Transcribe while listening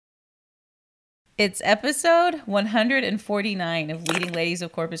It's episode 149 of Leading Ladies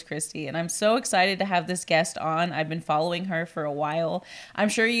of Corpus Christi, and I'm so excited to have this guest on. I've been following her for a while. I'm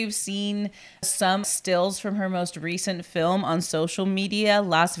sure you've seen some stills from her most recent film on social media,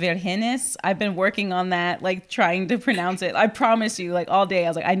 Las Virgenes. I've been working on that, like trying to pronounce it. I promise you, like all day, I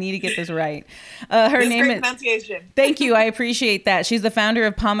was like, I need to get this right. Her This is name great is pronunciation. Thank you. I appreciate that. She's the founder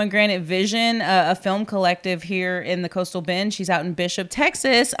of Pomegranate Vision, a film collective here in the Coastal Bend. She's out in Bishop,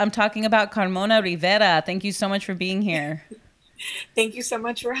 Texas. I'm talking about Carmona Rivera. Thank you so much for being here. Thank you so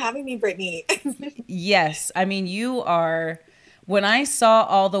much for having me, Brittany. Yes, I mean, you are. When I saw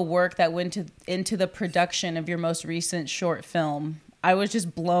all the work that into the production of your most recent short film, I was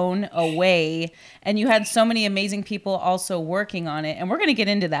just blown away. And you had so many amazing people also working on it. And we're going to get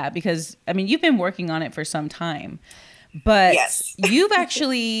into that because, I mean, you've been working on it for some time. But Yes. you've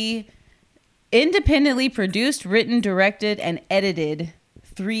actually independently produced, written, directed, and edited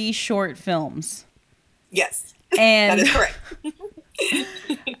 3 short films. Yes. That And is correct.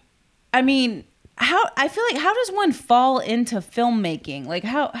 I mean, I feel like how does one fall into filmmaking? Like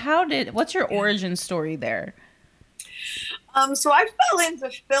what's your origin story there? So I fell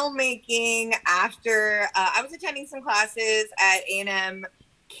into filmmaking after I was attending some classes at A&M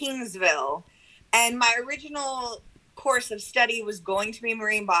Kingsville, and my original course of study was going to be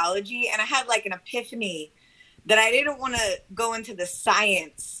marine biology, and I had like an epiphany that I didn't want to go into the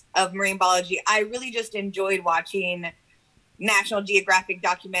science of marine biology. I really just enjoyed watching National Geographic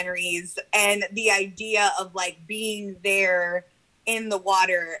documentaries and the idea of like being there in the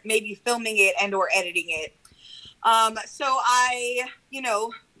water, maybe filming it and or editing it. So I,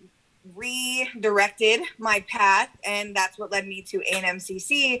 redirected my path, and that's what led me to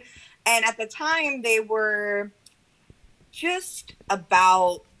ANMCC. And at the time, they were just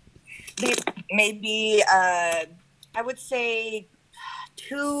about maybe, I would say,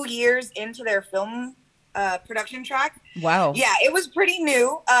 2 years into their film production track. Wow. Yeah, it was pretty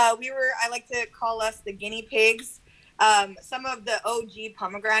new. I like to call us the guinea pigs. Some of the OG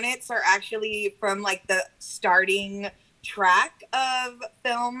pomegranates are actually from like the starting track of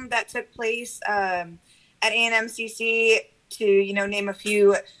film that took place at ANMCC, to, name a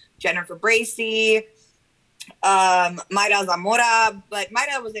few: Jennifer Bracey, Mayra Zamora, but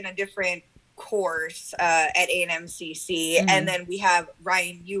Mayra was in a different course at ANMCC. Mm-hmm. And then we have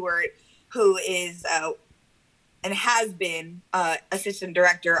Ryan Ewert, who is and has been assistant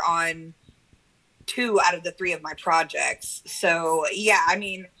director on 2 out of the 3 of my projects. So yeah, I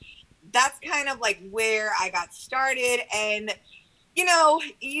mean, that's kind of like where I got started. And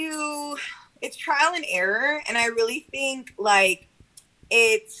it's trial and error, and I really think like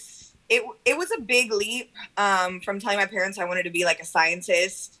it was a big leap from telling my parents I wanted to be like a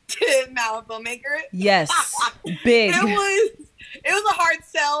scientist to now a filmmaker. Yes. Big. It was a hard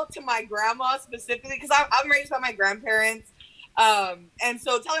sell to my grandma specifically, because I'm raised by my grandparents. And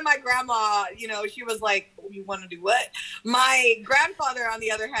so telling my grandma, she was like, you want to do what? My grandfather, on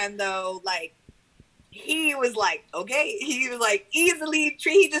the other hand, though, like, he was like, okay. He was like, easily,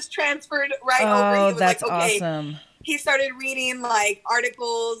 he just transferred right over. He Oh, was that's like, okay. awesome. He started reading like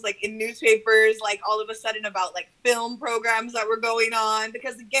articles like in newspapers, like all of a sudden, about like film programs that were going on,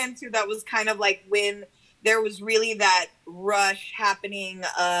 because again too, that was kind of like when there was really that rush happening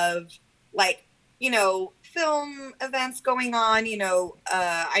of like, film events going on. I know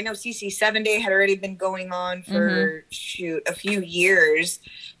CC7 Day had already been going on for a few years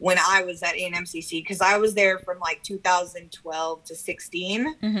when I was at ANMCC, because I was there from like 2012 to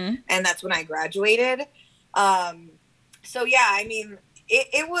 16, and that's when I graduated. So yeah, I mean,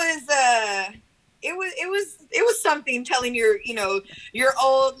 it was something telling your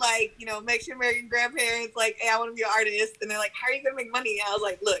old, like, Mexican American grandparents, like, hey, I want to be an artist, and they're like, how are you gonna make money? And I was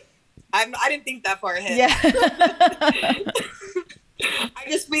like, look, I didn't think that far ahead. Yeah.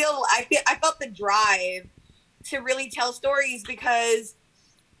 I felt the drive to really tell stories, because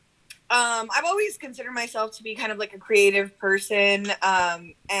I've always considered myself to be kind of like a creative person,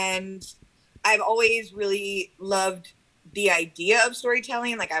 and I've always really loved the idea of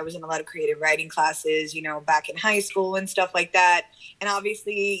storytelling. Like, I was in a lot of creative writing classes, back in high school and stuff like that. And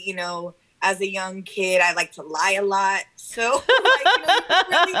obviously, as a young kid, I like to lie a lot. So, like, you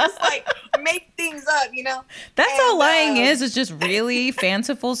really just like make things up, That's all lying is just really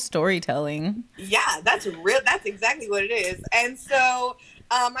fanciful storytelling. Yeah, that's exactly what it is. And so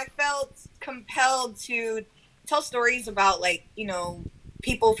I felt compelled to tell stories about, like,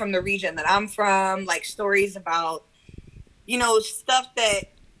 people from the region that I'm from, like stories about, stuff that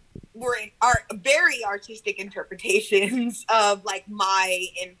are very artistic interpretations of like my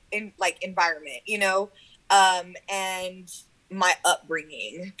like environment, and my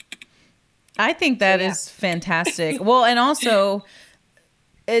upbringing. I think So, that yeah. is fantastic. Well, and also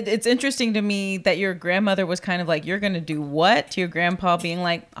it's interesting to me that your grandmother was kind of like, "You're going to do what?" to your grandpa being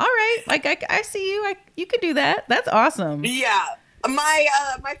like, "All right, like I see you. You could do that. That's awesome." Yeah. My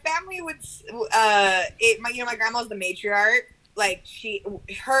family would my grandma was the matriarch. Like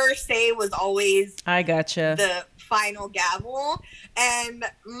her say was always I gotcha. the final gavel. And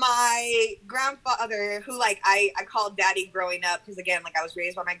my grandfather, who like I called daddy growing up, because again, like I was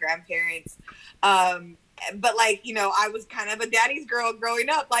raised by my grandparents. But like, I was kind of a daddy's girl growing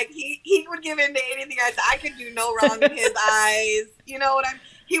up. Like he would give in to anything I could do no wrong in his eyes. You know what I'm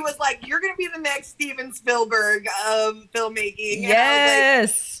He was like, "You're gonna be the next Steven Spielberg of filmmaking." And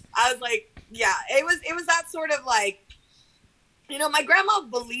Yes. I was like, yeah, it was that sort of like, my grandma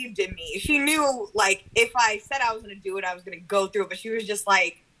believed in me. She knew, like, if I said I was going to do it, I was going to go through it. But she was just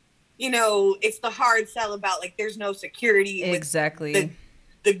like, it's the hard sell about, like, there's no security. Exactly. With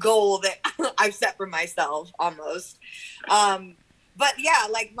the goal that I've set for myself, almost. But yeah,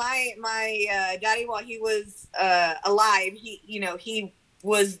 like my daddy, while he was alive, he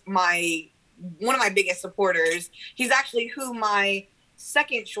was one of my biggest supporters. He's actually who my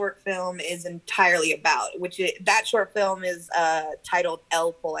second short film is entirely about, that short film is titled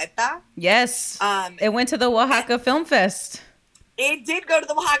El Poeta. Yes. It went to the Oaxaca Film Fest. It did go to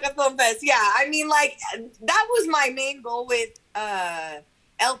the Oaxaca Film Fest. Yeah. I mean, like, that was my main goal with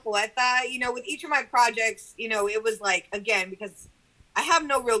El Poeta. With each of my projects, it was like, again, because I have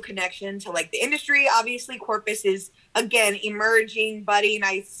no real connection to like the industry. Obviously, Corpus is, again, emerging, budding.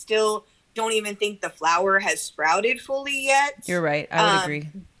 I still don't even think the flower has sprouted fully yet. You're right. I would agree.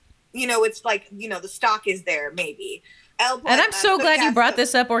 It's like, the stock is there, maybe. And I'm so glad you brought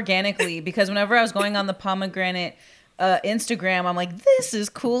this up organically, because whenever I was going on the Pomegranate Instagram, I'm like, this is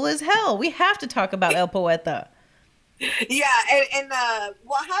cool as hell. We have to talk about El Poeta. Yeah. And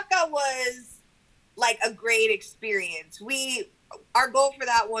Oaxaca was like a great experience. Our goal for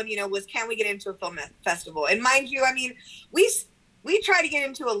that one, was, can we get into a film festival? And mind you, I mean, we try to get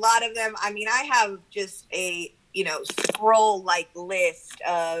into a lot of them. I mean, I have just a, scroll like list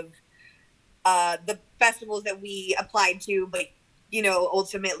of the festivals that we applied to, but,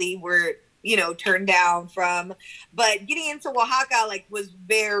 ultimately were, turned down from. But getting into Oaxaca, like, was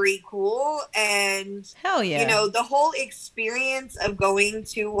very cool. And hell yeah. The whole experience of going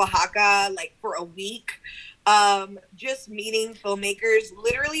to Oaxaca, like, for a week, just meeting filmmakers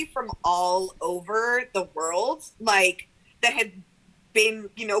literally from all over the world, like, that had been,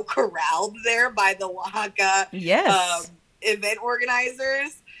 corralled there by the Oaxaca event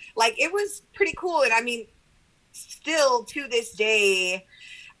organizers. Like, it was pretty cool. And I mean, still to this day,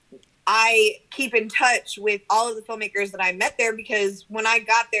 I keep in touch with all of the filmmakers that I met there, because when I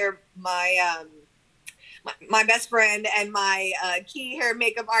got there, my best friend and my key hair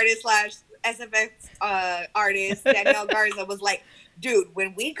makeup artist / SFX artist, Danielle Garza, was like, "Dude,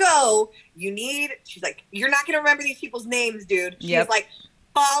 when we go, she's like, you're not going to remember these people's names, dude." She's like,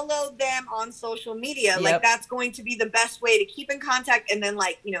 follow them on social media. Yep. Like, that's going to be the best way to keep in contact, and then,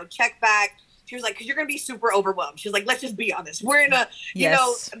 like, check back. She was like, because you're going to be super overwhelmed. She was like, let's just be honest. We're in a,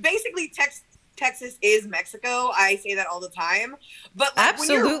 basically Texas is Mexico. I say that all the time. But like, when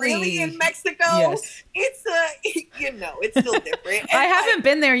you're really in Mexico, it's it's still different. And I haven't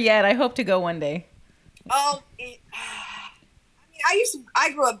been there yet. I hope to go one day. I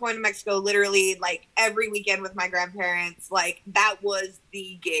grew up going to Mexico literally like every weekend with my grandparents. Like, that was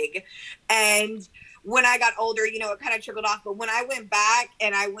the gig. And when I got older, it kind of trickled off. But when I went back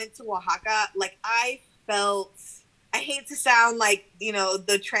and I went to Oaxaca, like, I hate to sound like,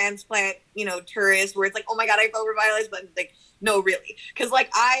 the transplant, tourist, where it's like, oh my God, I felt revitalized, but like, no, really. Cause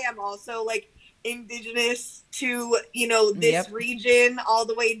like, I am also like indigenous to, this region all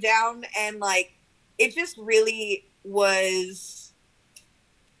the way down. And like, it just really was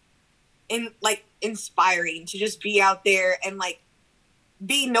inspiring to just be out there and like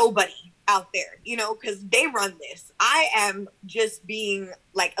be nobody out there, because they run this. I am just being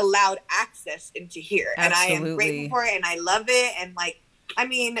like allowed access into here. Absolutely. And I am grateful for it, and I love it. And like, I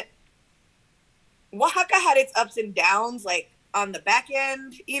mean, Oaxaca had its ups and downs, like on the back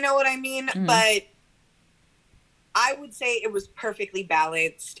end, you know what I mean? Mm-hmm. But I would say it was perfectly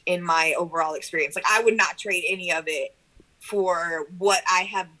balanced in my overall experience. Like, I would not trade any of it for what I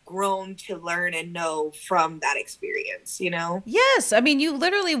have grown to learn and know from that experience, Yes. I mean, you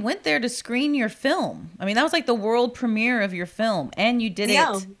literally went there to screen your film. I mean, that was like the world premiere of your film, and you did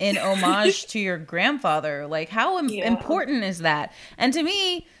it in homage to your grandfather. Like, how important is that? And to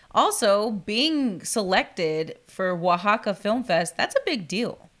me, also, being selected for Oaxaca Film Fest, that's a big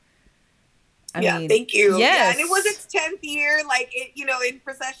deal. I Yeah, mean, thank you. Yeah, and it was yes, its 10th year, like it, in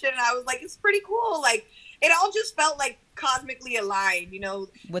procession. And I was like, it's pretty cool. Like it all just felt like cosmically aligned,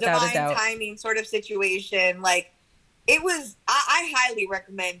 without a divine doubt. timing sort of situation. Like it was. I highly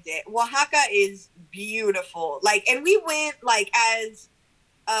recommend it. Oaxaca is beautiful. Like, and we went like as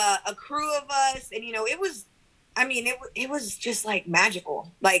a crew of us, and it was. I mean, it was just like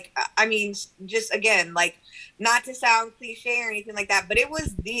magical. Like, I mean, just again, like, not to sound cliche or anything like that, but it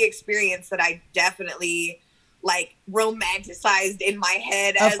was the experience that I definitely like romanticized in my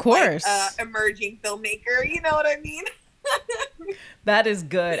head Of as like a course. emerging filmmaker. You know what I mean? That is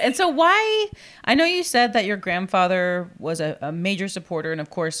good. And so, why? I know you said that your grandfather was a major supporter, and of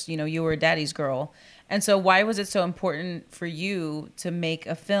course, you were a daddy's girl. And so, why was it so important for you to make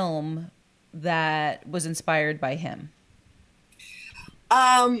a film that was inspired by him?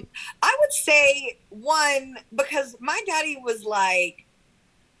 I would say one because my daddy was like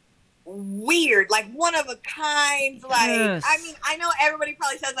weird, like one of a kind. Like, I mean, Yes. I know everybody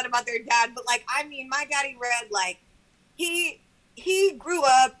probably says that about their dad, but like, I mean, my daddy read like he he grew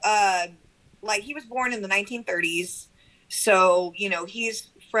up like he was born in the 1930s, so he's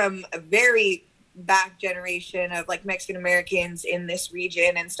from a very back generation of like Mexican Americans in this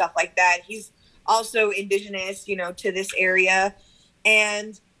region and stuff like that. He's also indigenous, to this area,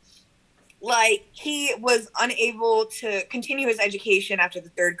 and like he was unable to continue his education after the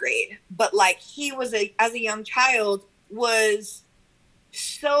third grade, but like he was as a young child was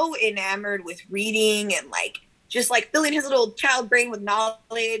so enamored with reading and like just like filling his little child brain with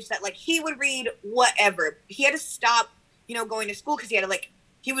knowledge that like he would read whatever. He had to stop going to school because he had to like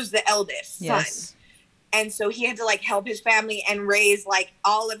he was the eldest son, Yes. and so he had to like help his family and raise like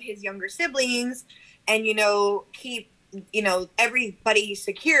all of his younger siblings, and keep everybody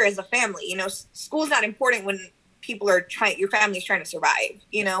secure as a family. School's not important when people are trying your family's trying to survive.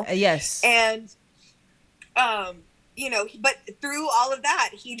 Yes. And but through all of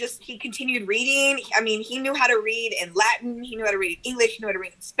that he continued reading. I mean, he knew how to read in Latin, he knew how to read in English, he knew how to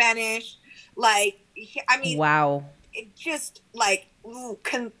read in Spanish. Like I mean, Wow. it just like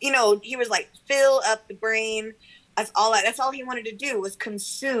he was like fill up the brain. That's all he wanted to do was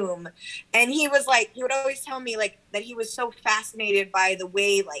consume. And he was like he would always tell me like that he was so fascinated by the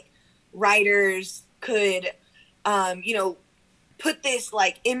way like writers could put this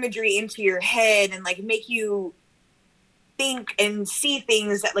like imagery into your head and like make you think and see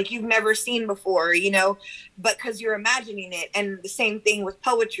things that like you've never seen before, but because you're imagining it. And the same thing with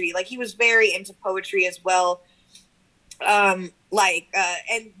poetry. Like he was very into poetry as well. And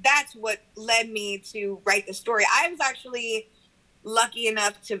that's what led me to write the story. I was actually lucky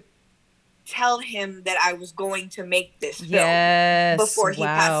enough to tell him that I was going to make this film Yes. before he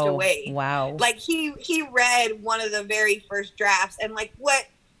passed Wow. away. Wow. Like he read one of the very first drafts, and like what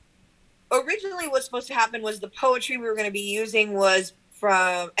originally was supposed to happen was the poetry we were going to be using was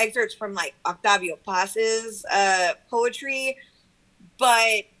from excerpts from like Octavio Paz's poetry.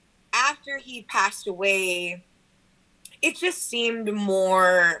 But after he passed away, it just seemed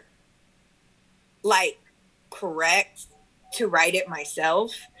more like correct to write it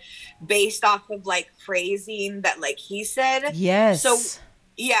myself based off of like phrasing that like he said. Yes. So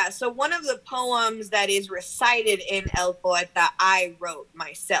yeah, so one of the poems that is recited in El Poeta I wrote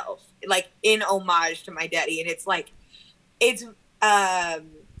myself, like in homage to my daddy, and it's like it's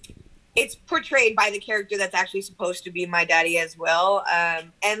portrayed by the character that's actually supposed to be my daddy as well.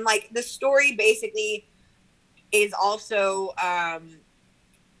 And like the story basically is also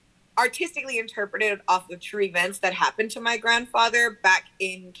artistically interpreted off of true events that happened to my grandfather back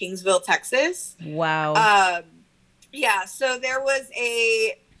in Kingsville, Texas. Wow. Yeah, so there was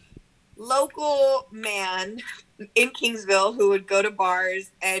a local man in Kingsville who would go to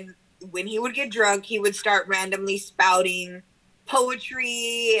bars, and when he would get drunk, he would start randomly spouting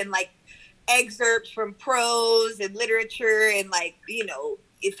poetry and like excerpts from prose and literature and like,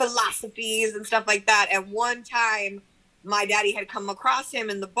 philosophies and stuff like that. And one time my daddy had come across him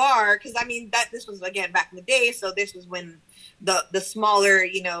in the bar, because I mean this was again back in the day, so this was when the smaller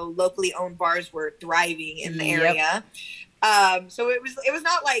locally owned bars were thriving in the area. So it was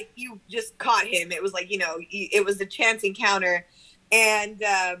not like you just caught him. It was like it was a chance encounter. And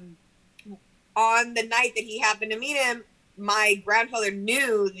on the night that he happened to meet him, my grandfather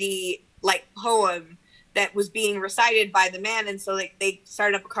knew the like poem that was being recited by the man, and so like they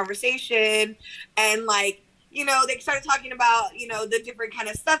started up a conversation, and like they started talking about, the different kind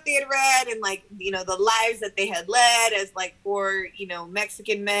of stuff they had read, and like, the lives that they had led as like poor,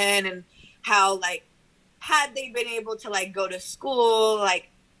 Mexican men, and how like, had they been able to like go to school, like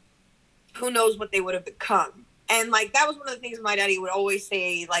who knows what they would have become. And like, that was one of the things my daddy would always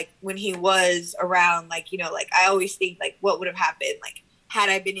say, like when he was around, like, you know, like I always think like what would have happened, like had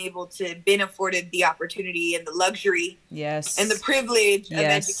I been able to been afforded the opportunity and the luxury and the privilege of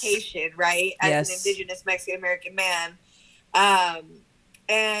education, right? As an indigenous Mexican American man.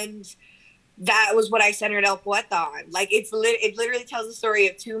 And that was what I centered El Poeta on. Like it literally tells the story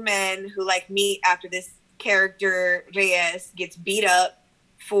of two men who like meet after this character Reyes gets beat up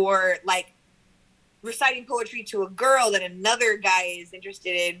for like reciting poetry to a girl that another guy is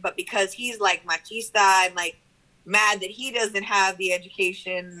interested in, but because he's like machista and like mad that he doesn't have the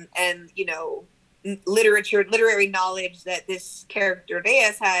education and, you know, literary knowledge that this character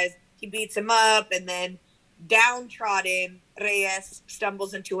Reyes has, he beats him up, and then downtrodden Reyes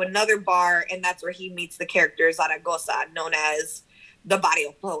stumbles into another bar, and that's where he meets the character Zaragoza, known as the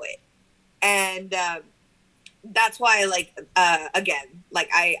barrio poet. And that's why, like, again, like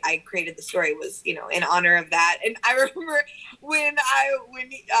I created the story was, you know, in honor of that. And I remember when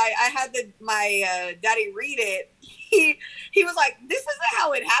I had my daddy read it, he was like, "This isn't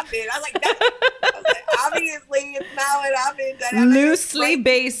how it happened." I was like, obviously it's not how it happened. And loosely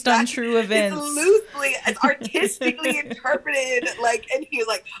based on true events. It's artistically interpreted. Like, and he was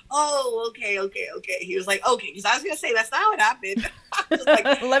like, "Oh, okay." He was like, "Okay," because I was gonna say that's not how it happened. I was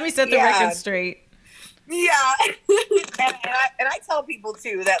like, let me set the record straight. Yeah. and I tell people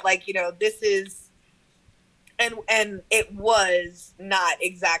too that, like, you know, this is and it was not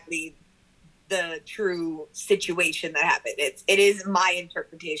exactly the true situation that happened. It is my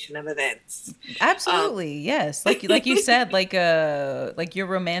interpretation of events. Absolutely. Yes. Like you said, like your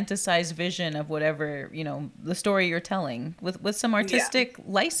romanticized vision of whatever, you know, the story you're telling with some artistic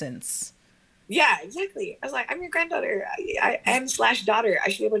license. Yeah, exactly. I was like, I'm your granddaughter. I am / daughter. I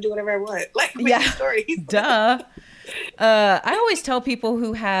should be able to do whatever I want. Like, stories. Duh. I always tell people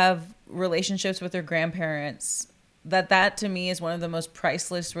who have relationships with their grandparents that to me is one of the most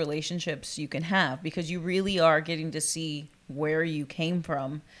priceless relationships you can have, because you really are getting to see where you came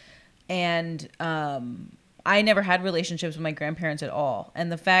from. And I never had relationships with my grandparents at all.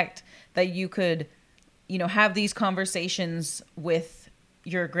 And the fact that you could, you know, have these conversations with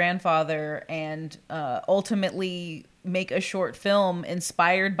your grandfather and ultimately make a short film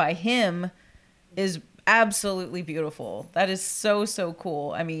inspired by him is absolutely beautiful. That is so, so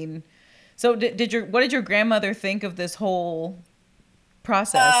cool. I mean, so what did your grandmother think of this whole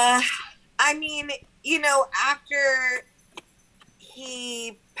process? I mean, you know, after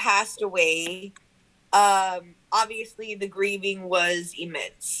he passed away, obviously the grieving was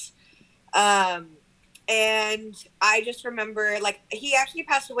immense. And I just remember, like, he actually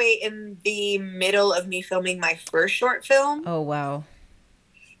passed away in the middle of me filming my first short film. Oh, wow.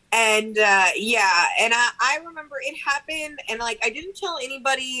 And, and I remember it happened, and, like, I didn't tell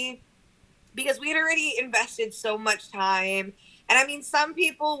anybody because we had already invested so much time. And, I mean, some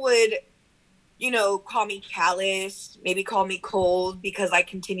people would, you know, call me callous, maybe call me cold because I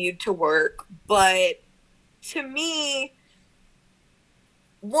continued to work. But to me,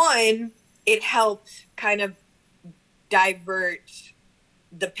 one, it helped kind of divert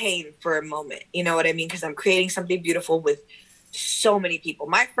the pain for a moment. You know what I mean? Because I'm creating something beautiful with so many people.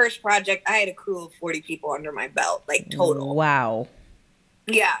 My first project, I had a crew of 40 people under my belt, like total. Wow.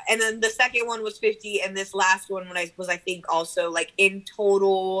 Yeah. And then the second one was 50. And this last one was, I think, also like in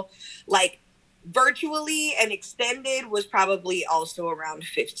total, like virtually and extended was probably also around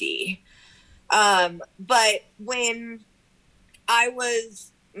 50. But when I was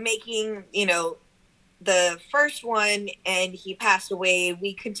making, you know, the first one and he passed away,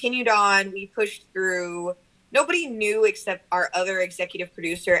 we continued on, we pushed through. Nobody knew except our other executive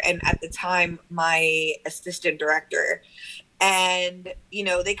producer and at the time my assistant director. And, you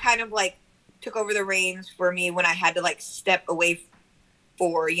know, they kind of like took over the reins for me when I had to like step away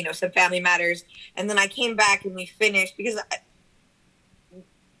for, you know, some family matters. And then I came back and we finished because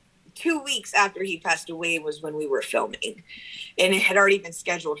 2 weeks after he passed away was when we were filming, and it had already been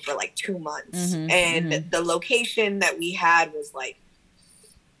scheduled for like 2 months. And the location that we had was like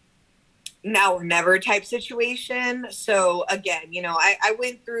now or never type situation. So again, you know, I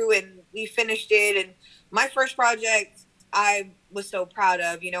went through and we finished it, and my first project I was so proud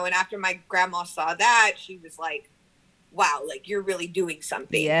of, you know, and after my grandma saw that, she was like, wow, like you're really doing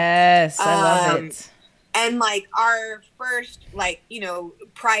something. Yes, I love it. And like our first, like, you know,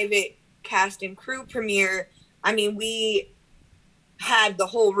 private cast and crew premiere, I mean, we had the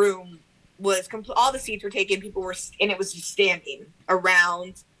whole room was all the seats were taken. People were, and it was just standing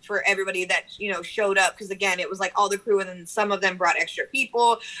around for everybody that, you know, showed up. Cause again, it was like all the crew, and then some of them brought extra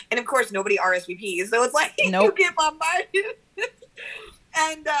people. And of course, nobody RSVPs. So it's like, you get bombarded.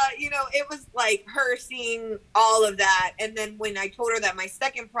 And you know, it was like her seeing all of that. And then when I told her that my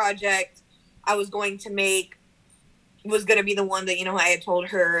second project I was going to make was going to be the one that, you know, I had told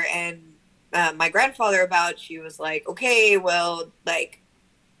her and my grandfather about, she was like, okay, well, like,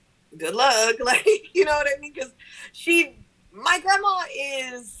 good luck. Like, you know what I mean? Because my grandma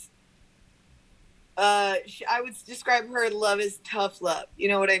is, I would describe her love as tough love. You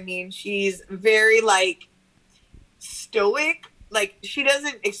know what I mean? She's very like stoic. Like, she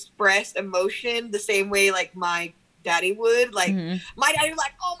doesn't express emotion the same way like my daddy would. Like, my daddy was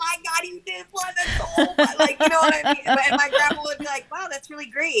like, oh my God, you did one. That's so fun. Like, you know what I mean? And my grandma would be like, wow, that's really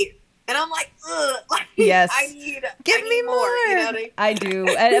great. And I'm like, ugh, like, yes, I need more. You know what I mean? I do.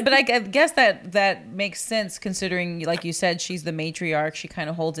 But I guess that makes sense considering, like you said, she's the matriarch. She kind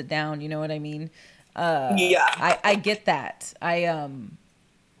of holds it down. You know what I mean? Yeah. I get that.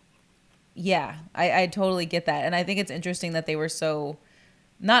 Yeah, I totally get that. And I think it's interesting that they were so,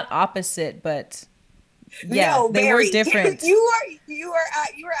 not opposite, but yeah, no, they were different. You are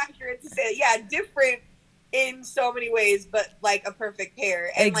accurate to say it. Yeah, different in so many ways, but like a perfect pair.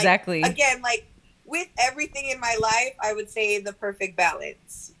 And exactly. Like, again, like with everything in my life, I would say the perfect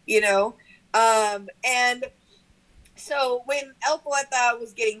balance, you know? And so when El Poeta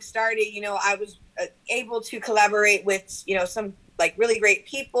was getting started, you know, I was able to collaborate with, you know, some like really great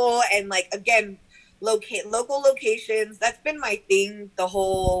people and like, again, local locations. That's been my thing the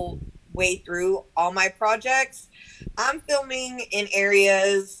whole way through all my projects. I'm filming in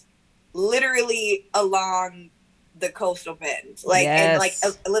areas literally along the coastal bend, like, yes. And like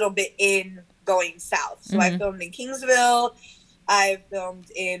a little bit in going south. So I filmed in Kingsville. I've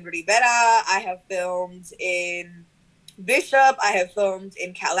filmed in Rivera. I have filmed in Bishop. I have filmed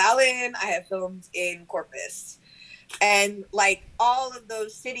in Calallen. I have filmed in Corpus. And like all of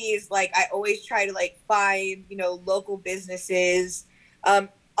those cities, like I always try to like find, you know, local businesses.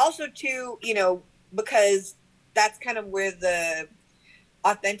 Also too, you know, because that's kind of where the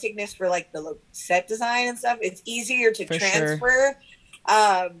authenticness for like the set design and stuff, it's easier to transfer.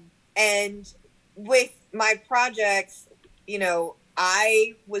 Sure. And with my projects, you know,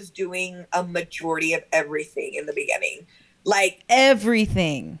 I was doing a majority of everything in the beginning. Like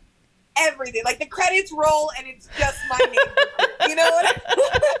everything. Like the credits roll and it's just my name. You know what I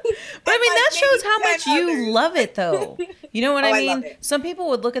mean? But I mean, that shows how much you love it though. You know what I mean? Some people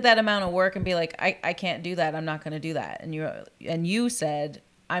would look at that amount of work and be like, I can't do that. I'm not going to do that. And you said,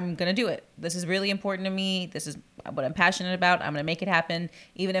 I'm going to do it. This is really important to me. This is what I'm passionate about. I'm going to make it happen,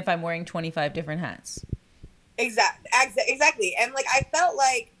 even if I'm wearing 25 different hats. Exactly. And like, I felt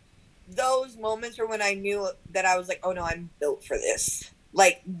like those moments were when I knew that I was like, oh no, I'm built for this.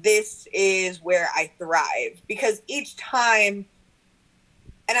 Like, this is where I thrive. Because each time,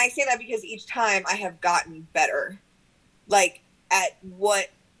 and I say that because each time I have gotten better, like, at what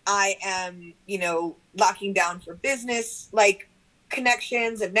I am, you know, locking down for business, like,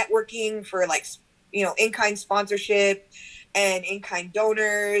 connections and networking for, like, you know, in-kind sponsorship and in-kind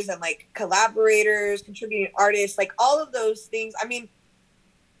donors and, like, collaborators, contributing artists, like, all of those things. I mean,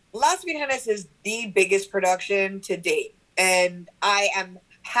 Las Virgenes is the biggest production to date. And I am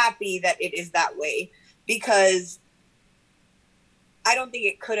happy that it is that way because I don't think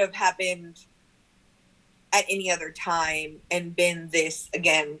it could have happened at any other time and been this,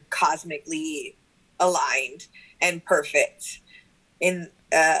 again, cosmically aligned and perfect. And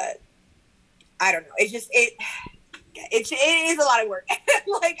I don't know. It's just, it is a lot of work.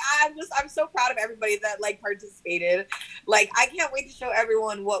 Like, I'm so proud of everybody that like participated. Like, I can't wait to show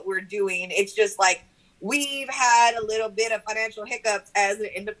everyone what we're doing. It's just like, we've had a little bit of financial hiccups as an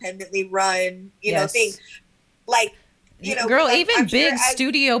independently run, you know, thing. Like, you know, girl, even big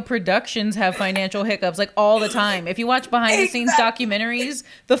studio productions have financial hiccups like all the time. If you watch behind the scenes documentaries,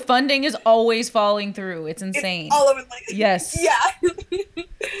 the funding is always falling through. It's insane. It's all over the place. Yes. Yeah.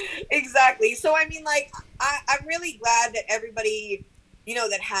 Exactly. So, I mean, like, I'm really glad that everybody, you know,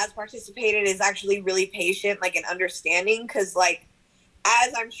 that has participated is actually really patient, like, and understanding. Because, like,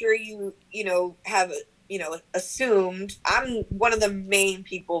 as I'm sure you know, have, you know, assumed, I'm one of the main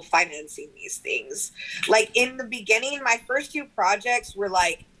people financing these things. Like, in the beginning, my first two projects were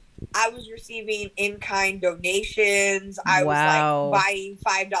like, I was receiving in-kind donations. I was like buying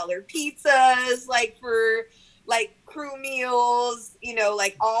 $5 pizzas, like for like crew meals, you know,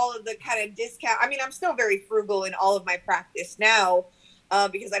 like all of the kind of discount. I mean, I'm still very frugal in all of my practice now,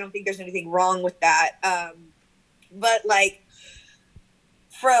 because I don't think there's anything wrong with that. But like,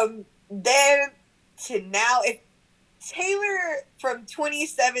 from then to now, if Taylor from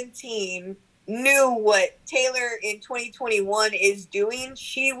 2017 knew what Taylor in 2021 is doing,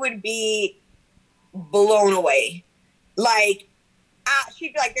 she would be blown away. Like,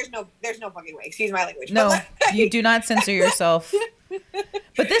 she'd be like, there's no fucking way. Excuse my language. No, But like, you do not censor yourself.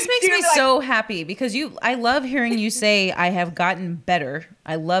 But this makes me so happy because I love hearing you say I have gotten better.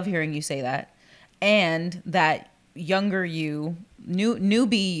 I love hearing you say that. And that younger you,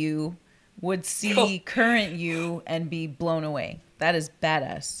 newbie you would see current you and be blown away. That is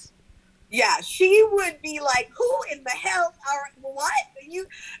badass. Yeah, she would be like, who in the hell are, what?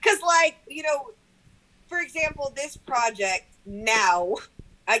 Because like, for example, this project now,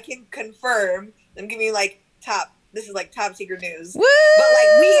 I can confirm, I'm giving you like this is like top secret news. Woo! But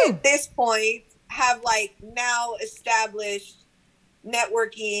like we at this point have like now established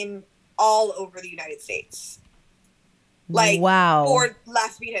networking all over the United States. Like, wow. For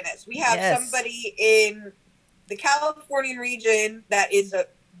Las Viranas. We have somebody in the Californian region that is a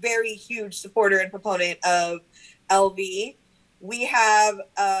very huge supporter and proponent of LV. We have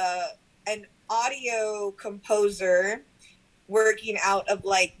an audio composer working out of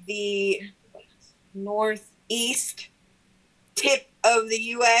like the northeast tip of the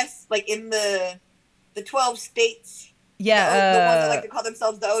U.S., like in the 12 states. Yeah, the ones that like to call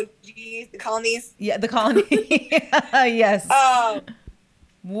themselves the OGs, the colonies. Yeah, the colony. Yes.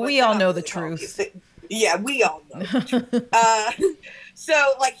 We all know the truth. Yeah, we all know the truth.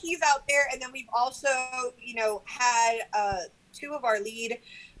 So like he's out there, and then we've also, had two of our lead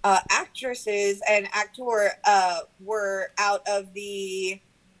actresses and actor were out of the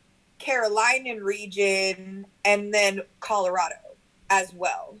Carolinian region and then Colorado as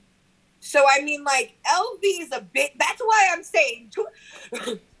well. So, I mean, like, LV is a bit, that's why I'm saying,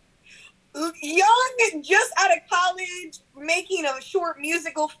 young, just out of college, making a short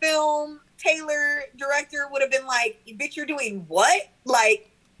musical film, Taylor, director, would have been like, bitch, you're doing what? Like,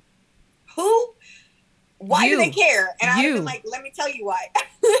 who? Why do they care? And I would have been like, let me tell you why.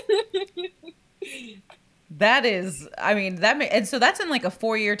 That is, I mean, and so that's in like a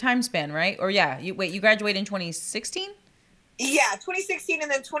 4-year time span, right? Or yeah, you graduated in 2016? Yeah, 2016,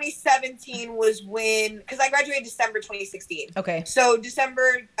 and then 2017 was when, because I graduated December 2016. Okay. So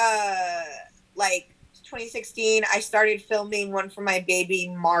December, 2016, I started filming one for my baby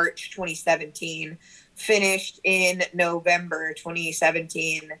March 2017, finished in November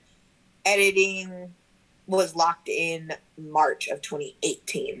 2017. Editing was locked in March of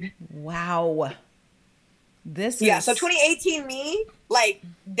 2018. Wow. So 2018 me, like,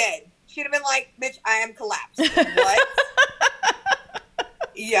 dead. She'd have been like, bitch, I am collapsed. What?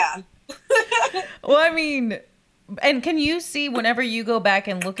 Yeah. Well, I mean, and can you see, whenever you go back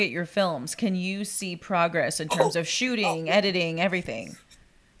and look at your films, can you see progress in terms of shooting, editing, everything?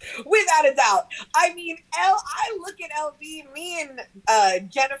 Without a doubt. I mean, I look at LV, me and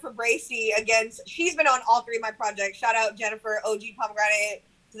Jennifer Bracey she's been on all three of my projects. Shout out Jennifer, OG Pomegranate,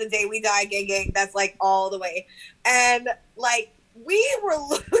 to the day we die, gang. That's like all the way. And like, we were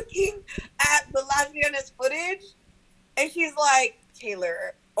looking at the Las Vegas footage, and she's like,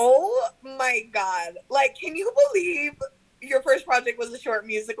 Taylor, oh my God. Like, can you believe your first project was a short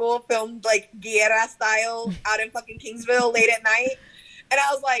musical filmed like Guerra style out in fucking Kingsville late at night? And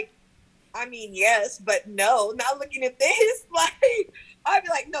I was like, I mean, yes, but no, not looking at this. Like, I'd be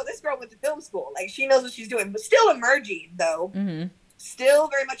like, no, this girl went to film school. Like, she knows what she's doing, but still emerging though. Mm-hmm. Still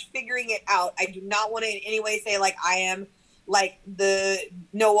very much figuring it out. I do not want to in any way say like I am like the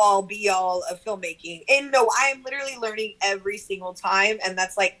know-all be-all of filmmaking. And no, I am literally learning every single time. And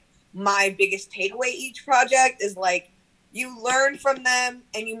that's like my biggest takeaway each project is like, you learn from them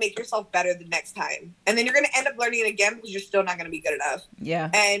and you make yourself better the next time. And then you're going to end up learning it again because you're still not going to be good enough. Yeah.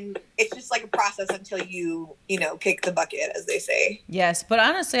 And it's just like a process until you kick the bucket, as they say. Yes. But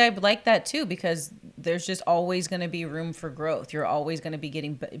honestly, I like that too, because there's just always going to be room for growth. You're always going to be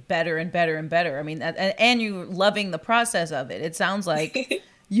getting better and better and better. I mean, and you loving the process of it. It sounds like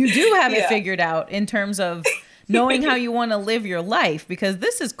you do have it figured out in terms of knowing how you want to live your life, because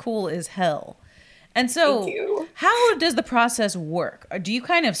this is cool as hell. And so how does the process work? Do you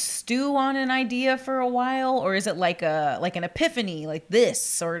kind of stew on an idea for a while, or is it like an epiphany like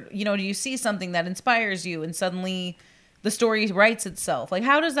this? Or, do you see something that inspires you and suddenly the story writes itself? Like,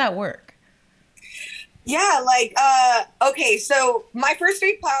 how does that work? Yeah, like, okay, so my first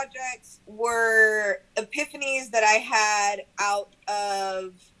 3 projects were epiphanies that I had out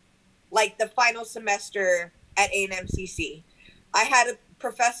of like the final semester at A&MCC. I had a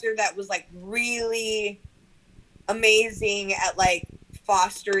professor that was like really amazing at like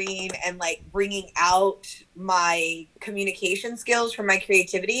fostering and like bringing out my communication skills from my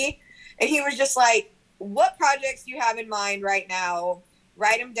creativity. And he was just like, what projects do you have in mind right now?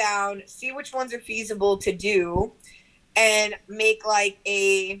 Write them down, see which ones are feasible to do, and make like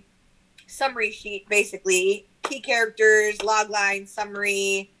a summary sheet basically key characters, log line,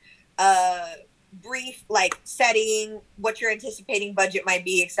 summary, brief like setting, what your anticipating budget might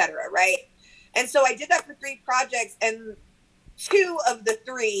be, etc. Right? And so I did that for 3 projects, and 2 of the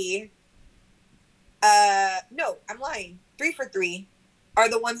 3, no, I'm lying. 3 for 3 are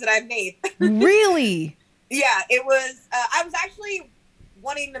the ones that I've made. Really? Yeah, it was. I was actually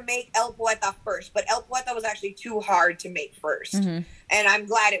wanting to make El Poeta first, but El Poeta was actually too hard to make 1st, and I'm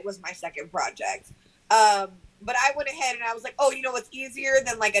glad it was my second project. But I went ahead and I was like, oh, you know what's easier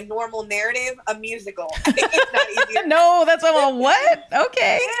than like a normal narrative? A musical. It's not easier. No, that's a what?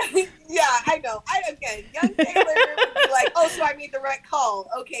 Okay. Yeah, I know. Again, young Taylor would be like, oh, so I made the right call.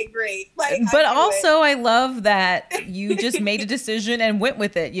 Okay, great. Like, but also, I love that you just made a decision and went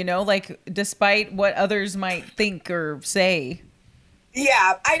with it, you know, like despite what others might think or say.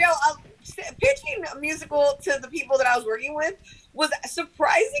 Yeah, I know. Pitching a musical to the people that I was working with was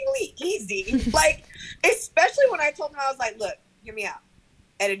surprisingly easy. Like, especially when I told them, I was like, look, hear me out.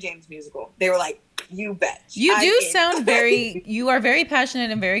 Etta James musical. They were like, you bet. You do sound you are very passionate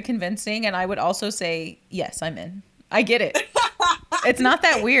and very convincing. And I would also say, yes, I'm in. I get it. It's not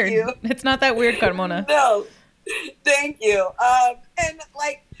that weird. It's not that weird, Carmona. No, thank you. And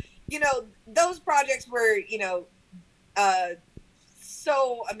like, you know, those projects were, you know,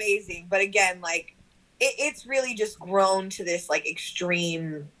 so amazing. But again, like, it's really just grown to this like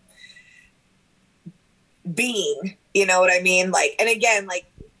extreme being, you know what I mean? Like, and again, like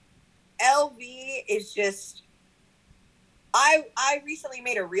LV is just, I recently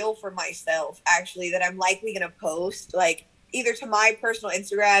made a reel for myself actually that I'm likely going to post like either to my personal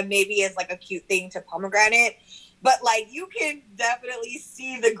Instagram, maybe as like a cute thing to Pomegranate, but like you can definitely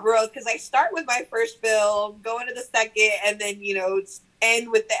see the growth because I start with my first film, go into the second, and then, you know,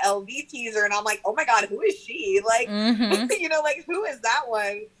 end with the LV teaser, and I'm like, oh my god, who is she? Like, you know, like who is that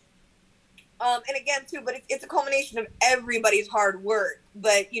one? And again, too, but it's a culmination of everybody's hard work.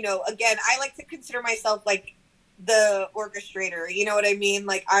 But you know, again, I like to consider myself like the orchestrator. You know what I mean?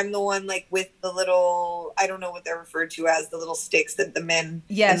 Like I'm the one like with the little, I don't know what they're referred to as, the little sticks that the men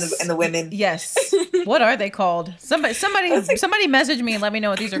and the women. Yes. What are they called? Somebody message me and let me know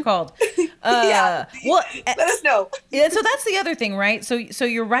what these are called. Yeah. Well, let us know. Yeah. So that's the other thing, right? So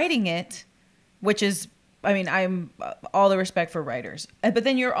you're writing it, which is, I mean, I'm all the respect for writers, but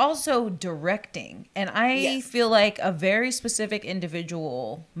then you're also directing. And I feel like a very specific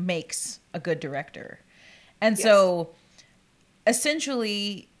individual makes a good director. And so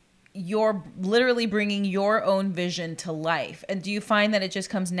essentially you're literally bringing your own vision to life. And do you find that it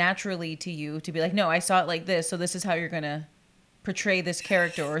just comes naturally to you to be like, no, I saw it like this, so this is how you're going to portray this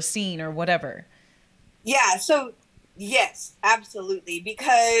character or scene or whatever? Yeah. So yes, absolutely.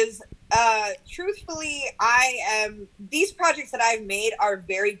 Because truthfully, these projects that I've made are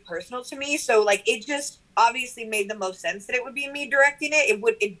very personal to me. So like, it just obviously made the most sense that it would be me directing it.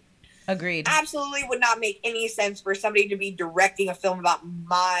 It Agreed. Absolutely would not make any sense for somebody to be directing a film about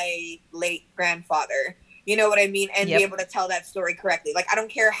my late grandfather. You know what I mean? And be able to tell that story correctly. Like, I don't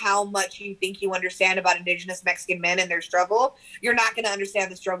care how much you think you understand about indigenous Mexican men and their struggle. You're not going to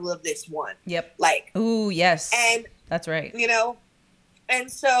understand the struggle of this one. Yep. Like, ooh, yes. And that's right. You know?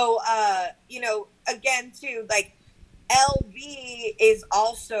 And so, you know, again, too, like, LV is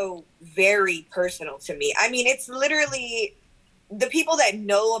also very personal to me. I mean, it's literally... The people that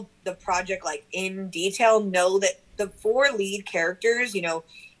know the project like in detail know that the 4 lead characters, you know,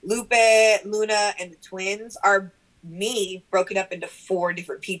 Lupe, Luna, and the twins are me broken up into 4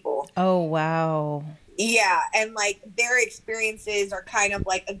 different people. Oh, wow. Yeah. And like their experiences are kind of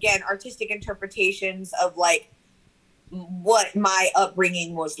like, again, artistic interpretations of like what my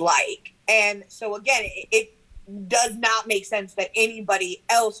upbringing was like. And so again, it does not make sense that anybody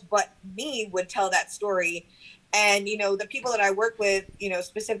else but me would tell that story. And, you know, the people that I work with, you know,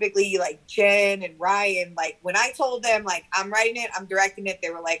 specifically like Jen and Ryan, like when I told them like I'm writing it, I'm directing it, they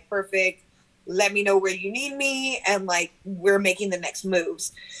were like, perfect. Let me know where you need me. And like, we're making the next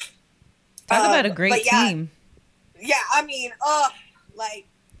moves. Talk about a great team. Yeah. I mean, like,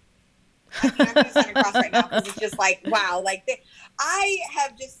 I'm just on across right now because it's just like, wow. Like I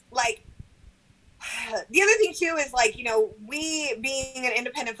have just like, the other thing too is like, you know, we being an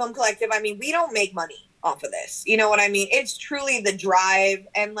independent film collective, I mean, we don't make money off of this. You know what I mean? It's truly the drive.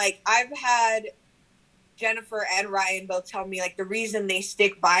 And like, I've had Jennifer and Ryan both tell me like the reason they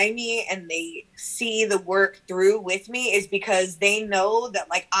stick by me and they see the work through with me is because they know that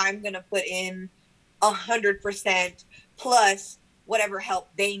like I'm going to put in 100% plus whatever help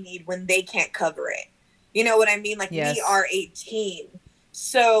they need when they can't cover it. You know what I mean? Like we are a team.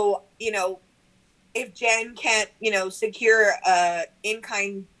 So, you know, if Jen can't, you know, secure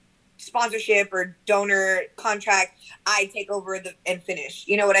in-kind sponsorship or donor contract, I take over and finish.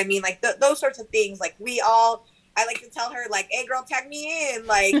 You know what I mean? Like those sorts of things. Like I like to tell her like, hey girl, tag me in.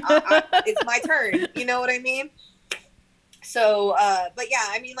 Like it's my turn. You know what I mean? So, but yeah,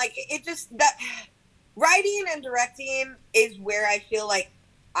 I mean, like it just, that writing and directing is where I feel like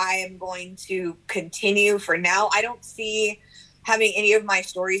I am going to continue for now. I don't see having any of my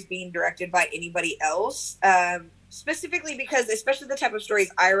stories being directed by anybody else. Specifically because, especially the type of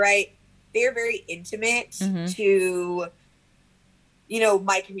stories I write, they're very intimate to, you know,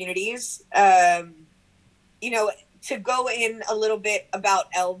 my communities. You know, to go in a little bit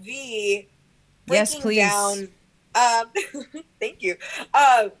about LV, yes, please. Down, thank you.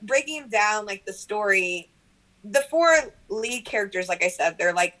 Breaking down like the story, the 4 lead characters, like I said,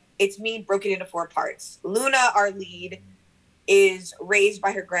 they're like, it's me broken into 4 parts. Luna, our lead, is raised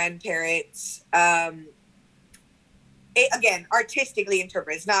by her grandparents. Again, artistically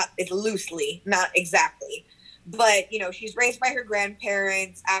interpreted. It's loosely, not exactly. But, you know, she's raised by her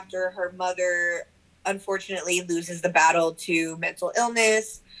grandparents after her mother, unfortunately, loses the battle to mental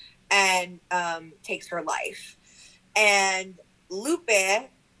illness and takes her life. And Lupe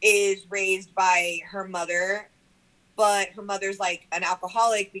is raised by her mother, but her mother's like an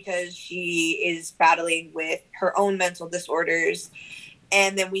alcoholic because she is battling with her own mental disorders.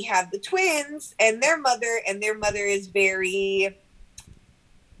 And then we have the twins and their mother is very,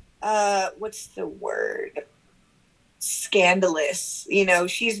 what's the word? Scandalous. You know,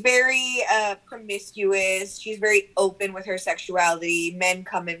 she's very promiscuous. She's very open with her sexuality. Men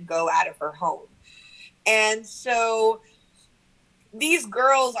come and go out of her home. And so these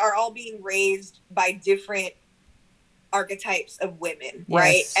girls are all being raised by different archetypes of women, yes.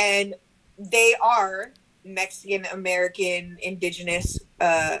 Right? And they are Mexican American indigenous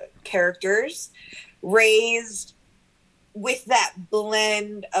characters raised with that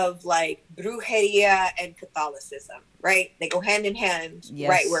blend of like brujeria and Catholicism, right? They go hand in hand, yes.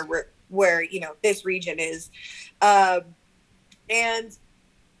 Right? Where you know this region is, and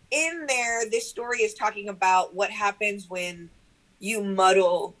in there, this story is talking about what happens when you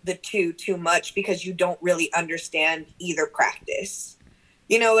muddle the two too much because you don't really understand either practice.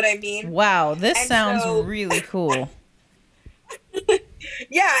 You know what I mean? Wow, this sounds really cool.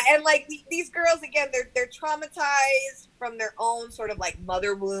 Yeah, and like these girls, again, they're traumatized from their own sort of like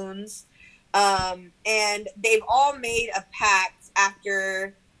mother wounds, and they've all made a pact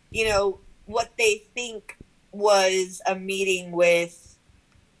after, you know, what they think was a meeting with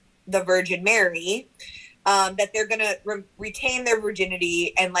the Virgin Mary, that they're gonna retain their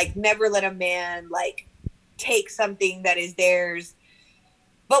virginity and like never let a man like take something that is theirs.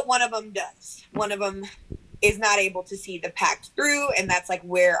 But one of them does. One of them is not able to see the pact through, and that's like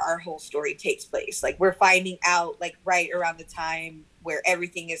where our whole story takes place. Like we're finding out like right around the time where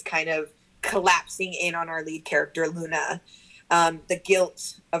everything is kind of collapsing in on our lead character Luna, the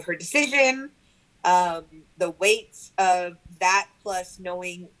guilt of her decision, the weight of that, plus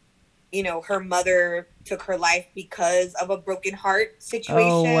knowing, you know, her mother took her life because of a broken heart situation.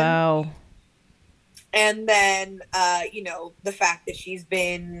 Oh wow. And then, you know, the fact that she's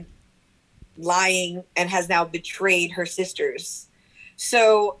been lying and has now betrayed her sisters.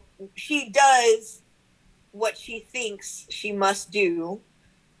 So she does what she thinks she must do.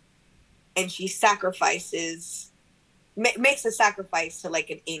 And she sacrifices, makes a sacrifice to like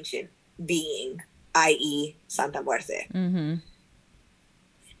an ancient being, i.e. Santa Muerte. Mm-hmm.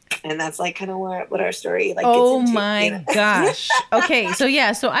 And that's like kind of what our story like. Oh gets into, my you know? gosh. Okay. So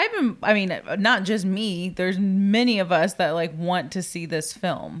yeah, so I mean, not just me, there's many of us that like want to see this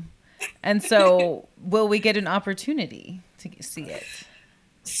film. And so will we get an opportunity to see it?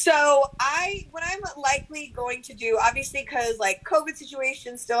 So what I'm likely going to do, obviously, because like COVID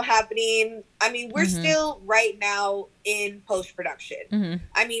situation still happening. I mean, we're still right now in post-production. Mm-hmm.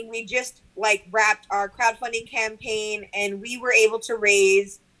 I mean, we just like wrapped our crowdfunding campaign and we were able to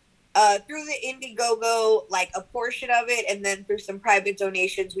raise through the Indiegogo, like a portion of it. And then through some private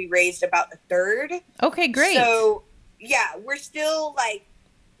donations, we raised about a third. Okay, great. So yeah, we're still like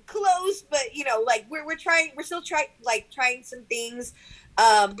close, but you know, like we're still trying some things.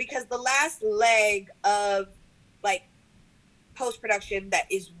 Because the last leg of like post-production that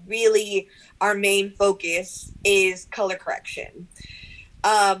is really our main focus is color correction.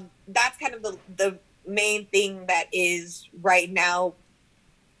 That's kind of the main thing that is right now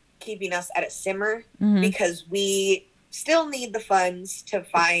keeping us at a simmer, because we still need the funds to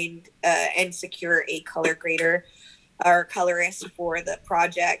find and secure a color grader or colorist for the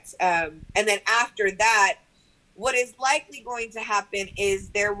project. And then after that, what is likely going to happen is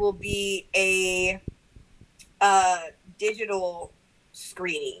there will be a digital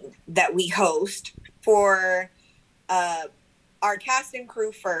screening that we host for our cast and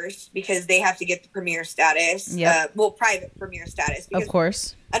crew first, because they have to get the premiere status. Yep. Private premiere status. Because of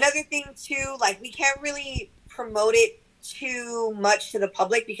course. Another thing too, like, we can't really promote it too much to the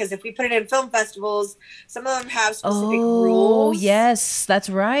public, because if we put it in film festivals, some of them have specific rules. Yes, that's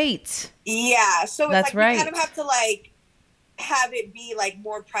right. Yeah, so it's that's like right. We kind of have to like have it be like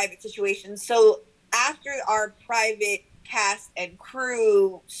more private situations. So after our private cast and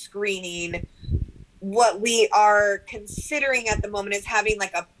crew screening, what we are considering at the moment is having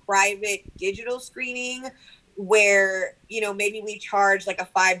like a private digital screening where, you know, maybe we charge like a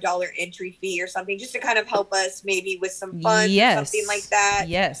 $5 entry fee or something, just to kind of help us maybe with some funds or something like that.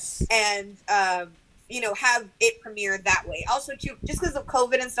 Yes. And, you know, have it premiere that way. Also, too, just because of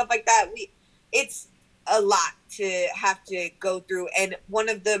COVID and stuff like that, it's a lot to have to go through. And one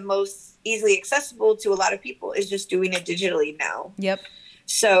of the most easily accessible to a lot of people is just doing it digitally now. Yep.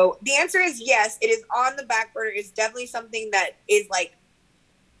 So the answer is yes, it is on the back burner. It's definitely something that is like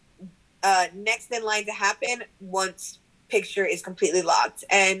next in line to happen once picture is completely locked.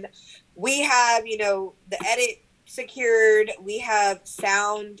 And we have, you know, the edit secured. We have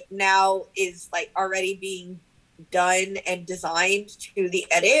sound now is like already being done and designed to the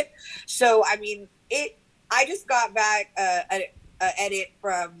edit. So, I mean, I just got back a edit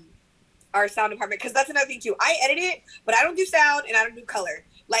from our sound department, because that's another thing too. I edit it, but I don't do sound and I don't do color.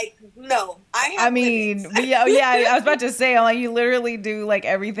 Like, no, I mean, yeah, I was about to say, like, you literally do like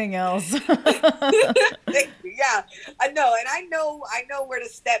everything else. Yeah, I know, and I know where to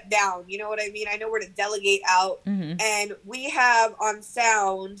step down. You know what I mean? I know where to delegate out. Mm-hmm. And we have on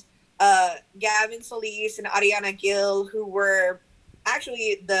sound Gavin Solis and Ariana Gill, who were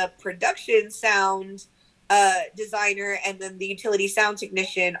actually the production sound designer and then the utility sound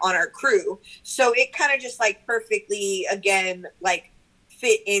technician on our crew. So it kind of just like perfectly, again, like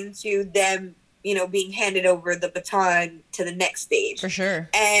fit into them, you know, being handed over the baton to the next stage. For sure.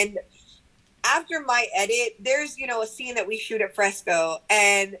 And after my edit, there's, you know, a scene that we shoot at Fresco,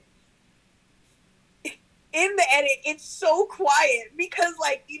 and in the edit, it's so quiet because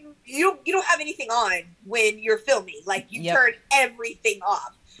like you don't have anything on when you're filming. Like you turn everything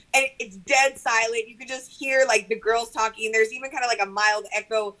off. And it's dead silent. You can just hear like the girls talking. There's even kind of like a mild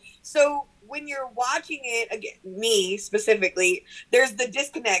echo. So when you're watching it, again, me specifically, there's the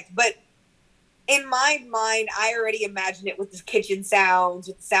disconnect. But in my mind, I already imagine it with the kitchen sounds,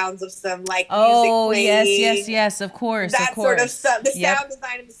 with sounds of some like music playing. yes, of course. That sort of stuff. The sound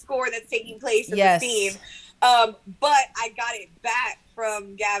design and the score that's taking place in the scene. But I got it back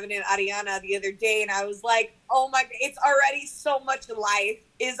from Gavin and Ariana the other day, and I was like, oh my God, it's already so much life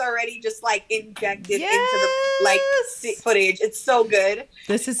is already just like injected into the like footage. It's so good.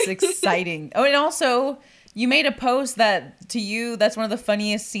 This is exciting. Oh, and also you made a post that to you, that's one of the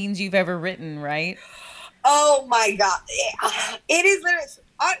funniest scenes you've ever written, right? Oh my God. It is literally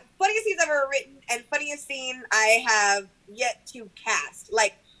funniest scenes I've ever written, and funniest scene I have yet to cast.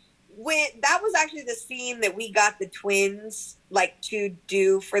 Like, when that was actually the scene that we got the twins like to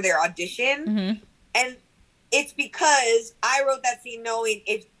do for their audition. Mm-hmm. And it's because I wrote that scene knowing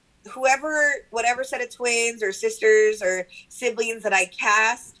if whatever set of twins or sisters or siblings that I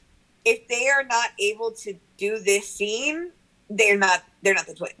cast, if they are not able to do this scene, they're not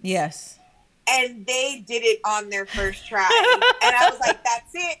the twins. Yes. And they did it on their first try. And I was like,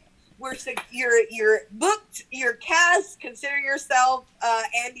 that's it. You're booked, you're cast, consider yourself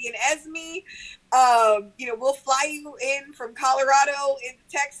Andy and Esme. You know, we'll fly you in from Colorado into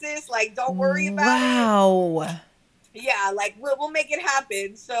Texas. Like, don't worry about it. Wow. Yeah, like we'll make it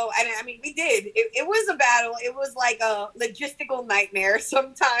happen. So, and I mean, we did. It was a battle. It was like a logistical nightmare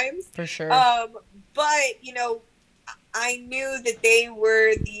sometimes. For sure. But you know, I knew that they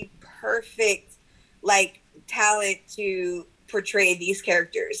were the perfect like talent to portray these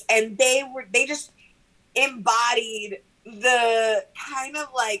characters, and they just embodied the kind of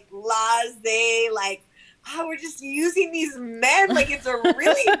like blase, like, oh, we're just using these men, like it's a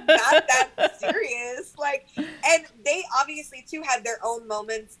really not that serious, like. And they obviously too had their own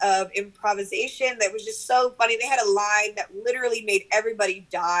moments of improvisation that was just so funny. They had a line that literally made everybody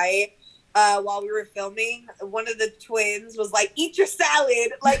die while we were filming. One of the twins was like, eat your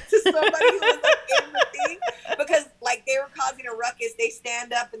salad, like to somebody who was like in the thing, because like they were causing a ruckus. They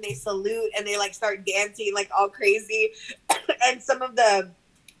stand up and they salute and they like start dancing like all crazy. And some of the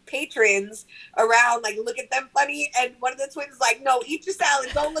patrons around like look at them funny, and one of the twins is like, no, eat your salad,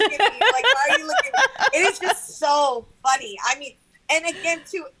 don't look at me, like, why are you looking? It is just so funny. I mean, and again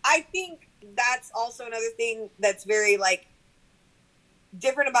too, I think that's also another thing that's very like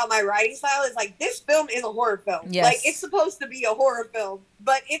different about my writing style is like this film is a horror film. Yes. Like it's supposed to be a horror film,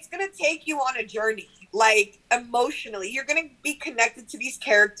 but it's gonna take you on a journey, like emotionally. You're gonna be connected to these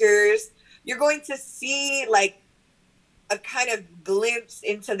characters. You're going to see like a kind of glimpse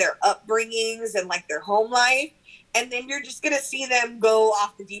into their upbringings and like their home life, and then you're just gonna see them go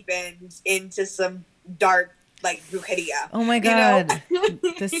off the deep end into some dark like brujeria. Oh my God.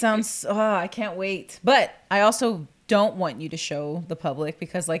 This sounds, I can't wait. But I also don't want you to show the public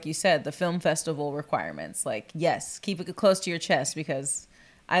because, like you said, the film festival requirements, like, yes, keep it close to your chest because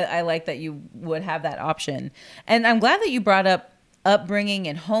I like that you would have that option. And I'm glad that you brought up upbringing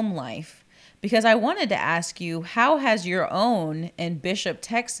and home life because I wanted to ask you, how has your own in Bishop,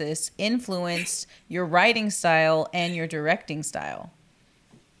 Texas influenced your writing style and your directing style?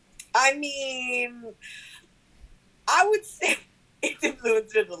 I mean, I would say it's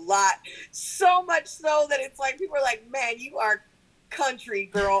influenced it a lot. So much so that it's like people are like, man, you are country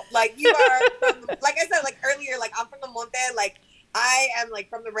girl. Like you are from, like I said, like earlier, like I'm from the Monte, like I am like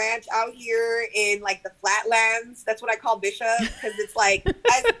from the ranch out here in like the flatlands. That's what I call Bishop because it's like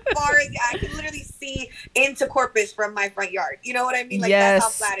as far as I can literally see into Corpus from my front yard. You know what I mean? Like yes,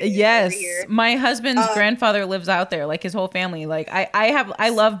 that's how flat it is yes. over here. My husband's grandfather lives out there, like his whole family. Like I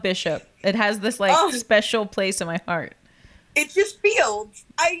love Bishop. It has this like special place in my heart. It's just fields.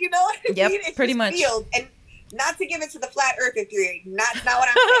 You know what I mean? It's pretty just much. Fields. And not to give it to the flat earther theory. Not what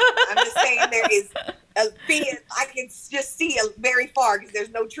I'm saying. I'm just saying there is a field. I can just see very far because there's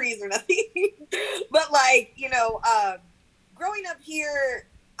no trees or nothing. But like, you know, growing up here,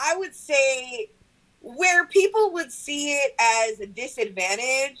 I would say where people would see it as a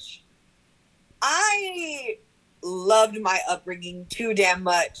disadvantage, I loved my upbringing too damn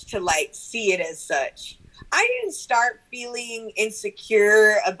much to like see it as such. I didn't start feeling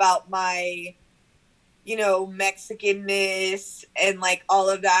insecure about my, you know, Mexicanness and like all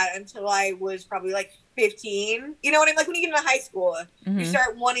of that until I was probably like 15. You know what I mean? Like when you get into high school, you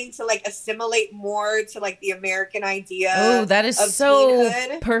start wanting to like assimilate more to like the American idea. Oh, that is so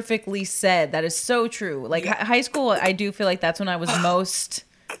teenhood. Perfectly said. That is so true. Like high school, I do feel like that's when I was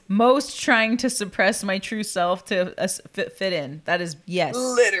most trying to suppress my true self to fit in. That is, yes.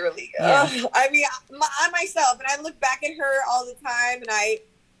 Literally. Yeah. I mean, I myself, and I look back at her all the time, and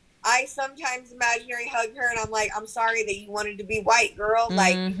I sometimes imaginary hug her, and I'm like, I'm sorry that you wanted to be white, girl.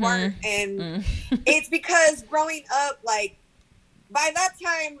 Like, you weren't. And it's because growing up, like, by that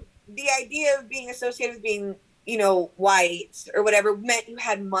time, the idea of being associated with being, you know, white or whatever meant you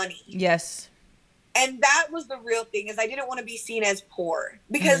had money. Yes. And that was the real thing, is I didn't want to be seen as poor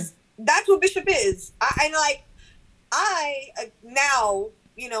because that's what Bishop is. Now,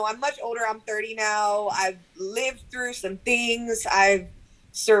 you know, I'm much older. I'm 30 now. I've lived through some things. I've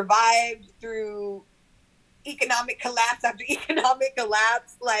survived through economic collapse after economic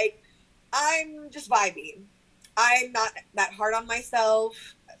collapse. Like, I'm just vibing. I'm not that hard on myself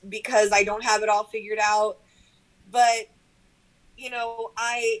because I don't have it all figured out. But, you know,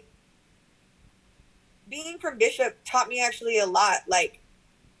 being from Bishop taught me actually a lot, like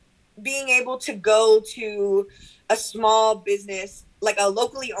being able to go to a small business, like a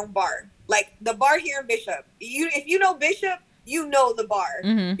locally owned bar, like the bar here in Bishop. If you know Bishop, you know the bar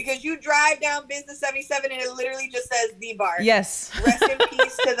because you drive down Business 77 and it literally just says the bar. Yes. Rest in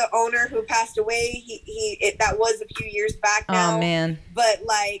peace to the owner who passed away. That was a few years back now. Oh man. But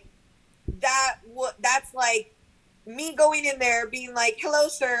like that's like me going in there being like, hello,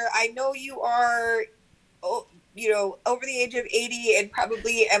 sir. I know you are, you know, over the age of 80 and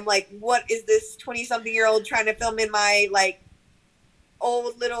probably am like, what is this 20-something-year-old trying to film in my like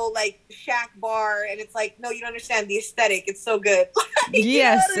old little like shack bar? And it's like, no, you don't understand the aesthetic. It's so good.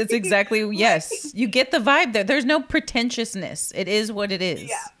 Yes, it's exactly. Yes, you get the vibe there. There's no pretentiousness. It is what it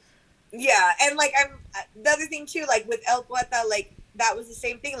is. Yeah. And like the other thing too, like with El Poeta, like that was the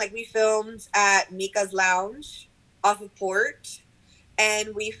same thing. Like we filmed at Mika's Lounge off of Port.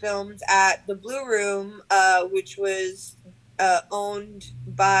 And we filmed at the Blue Room, which was owned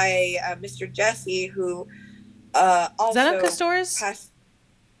by Mr. Jesse, who also... Is that on Castores?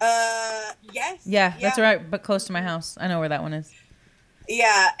 Yes. Yeah, that's right, but close to my house. I know where that one is.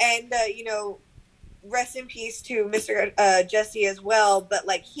 Yeah, and, you know, rest in peace to Mr. Jesse as well. But,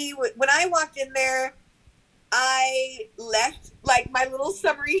 like, when I walked in there, I left, like, my little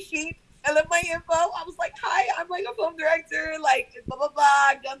summary sheet. I left my info. I was like, hi, I'm like a film director, like blah, blah, blah.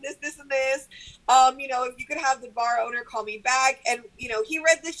 I've done this, and this. You know, if you could have the bar owner call me back. And, you know, he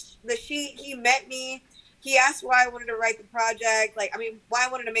read the sheet. He met me. He asked why I wanted to write the project. Like, I mean, why I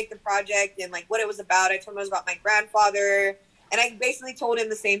wanted to make the project and like what it was about. I told him it was about my grandfather. And I basically told him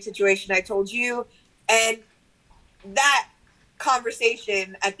the same situation I told you. And that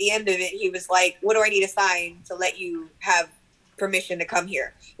conversation at the end of it, he was like, what do I need to sign to let you have permission to come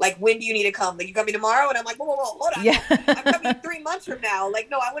here? Like, when do you need to come? Like, you coming tomorrow? And I'm like, whoa, hold on. Yeah. I'm coming 3 months from now. Like,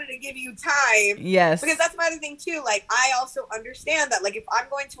 no, I wanted to give you time. Yes. Because that's my other thing too. Like, I also understand that, like, if I'm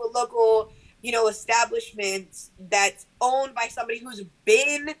going to a local, you know, establishment that's owned by somebody who's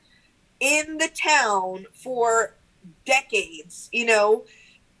been in the town for decades, you know,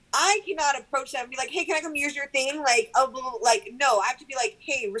 I cannot approach them and be like, hey, can I come use your thing? Like, oh, like, no, I have to be like,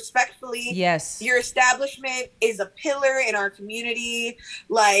 hey, respectfully, yes, your establishment is a pillar in our community.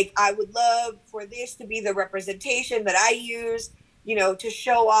 Like, I would love for this to be the representation that I use, you know, to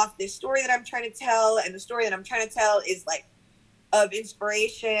show off this story that I'm trying to tell. And the story that I'm trying to tell is like of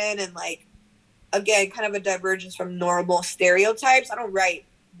inspiration and like, again, kind of a divergence from normal stereotypes. I don't write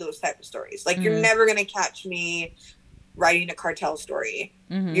those type of stories. Like, you're never going to catch me writing a cartel story.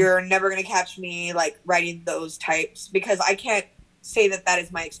 You're never going to catch me like writing those types, because I can't say that that is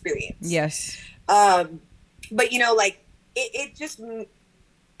my experience. Yes. But you know, like it just,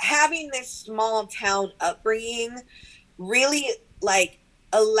 having this small town upbringing really like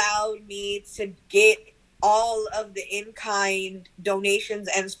allowed me to get all of the in-kind donations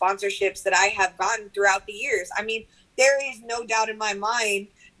and sponsorships that I have gotten throughout the years. I mean, there is no doubt in my mind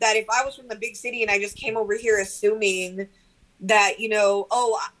that if I was from the big city and I just came over here assuming that, you know,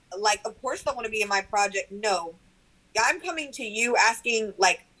 oh, like, of course they'll want to be in my project. No, I'm coming to you asking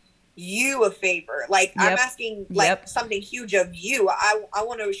like you a favor. Like, I'm asking like something huge of you. I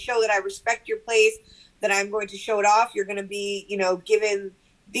want to show that I respect your place, that I'm going to show it off. You're going to be, you know, given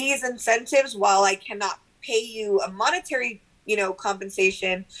these incentives. While I cannot pay you a monetary, you know,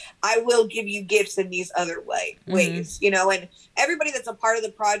 compensation, I will give you gifts in these other ways, you know. And everybody that's a part of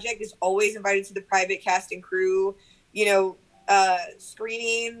the project is always invited to the private cast and crew, you know,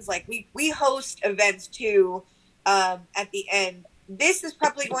 screenings. Like, we host events too, at the end. This is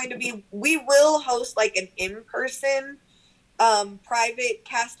probably going to be, we will host like an in-person private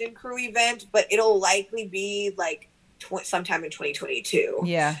cast and crew event, but it'll likely be like sometime in 2022.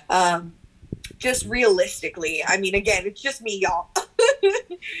 Yeah. Just realistically, I mean, again, it's just me, y'all.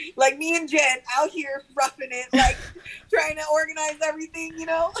 Like, me and Jen out here roughing it, like trying to organize everything, you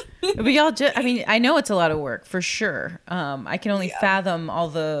know. But y'all just, I mean, I know it's a lot of work for sure. I can only fathom all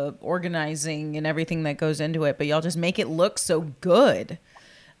the organizing and everything that goes into it, but y'all just make it look so good.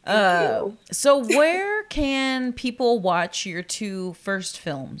 So where can people watch your two first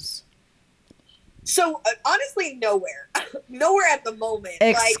films? So honestly, nowhere at the moment.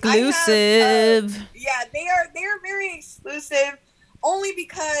 Exclusive. Like, they are very exclusive, only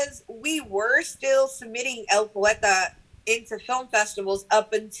because we were still submitting El Poeta into film festivals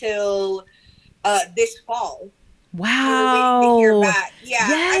up until this fall. Wow. We were waiting to hear back. Yeah.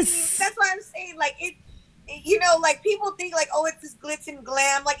 Yes. I mean, that's why I'm saying, like, it, you know, like, people think like, oh, it's this glitz and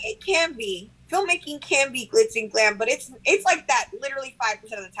glam. Like, it can be. Filmmaking can be glitz and glam, but it's like that literally 5% of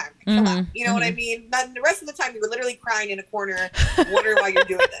the time. Chill out. You know what I mean? Not, the rest of the time, you're literally crying in a corner, wondering why you're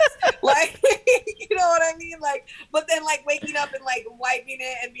doing this. Like, you know what I mean? Like, but then like waking up and like wiping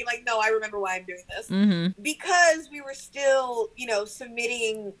it and being like, no, I remember why I'm doing this. Because we were still, you know,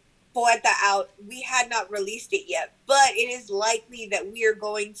 submitting Poeta out, we had not released it yet, but it is likely that we are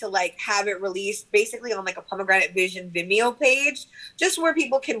going to like have it released basically on like a Pomegranate Vision Vimeo page, just where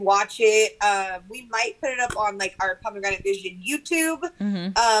people can watch it. We might put it up on like our Pomegranate Vision YouTube.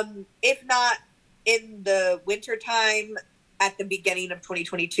 If not, in the winter time at the beginning of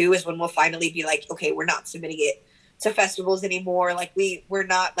 2022 is when we'll finally be like, okay, we're not submitting it to festivals anymore. Like, we're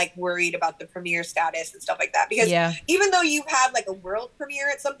not like worried about the premiere status and stuff like that, because even though you have like a world premiere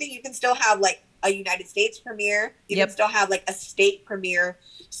at something, you can still have like a United States premiere. You can still have like a state premiere.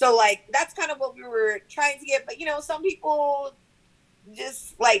 So like, that's kind of what we were trying to get, but you know, some people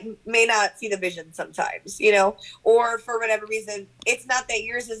just like may not see the vision sometimes, you know, or for whatever reason, it's not that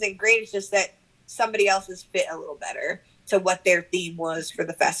yours isn't great, it's just that somebody else's fit a little better to what their theme was for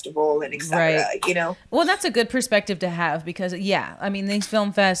the festival and etc. You know? Well, that's a good perspective to have, because I mean, these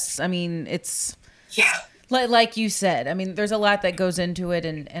film fests, I mean, it's like you said, I mean, there's a lot that goes into it,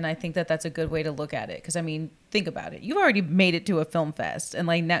 and I think that that's a good way to look at it, because I mean, think about it, you've already made it to a film fest, and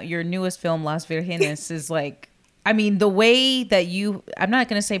like now your newest film, Las Virgenes, is like, I mean, the way that I'm not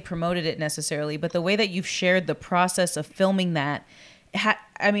going to say promoted it necessarily, but the way that you've shared the process of filming that,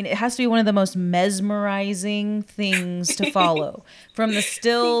 I mean, it has to be one of the most mesmerizing things to follow. From the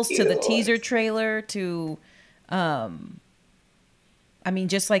stills to the teaser trailer to, I mean,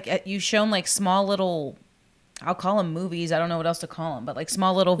 just like you've shown like small little, I'll call them movies. I don't know what else to call them, but like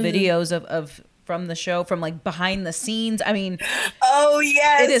small little videos of from the show, from like behind the scenes. I mean, oh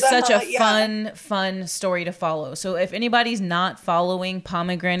yes, it is such a yeah. fun story to follow. So if anybody's not following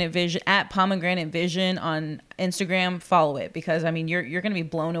Pomegranate Vision at Pomegranate Vision on Instagram, follow it, because I mean you're going to be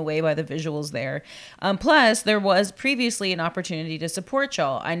blown away by the visuals there. Plus, there was previously an opportunity to support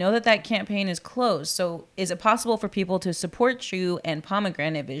y'all. I know that that campaign is closed. So is it possible for people to support you and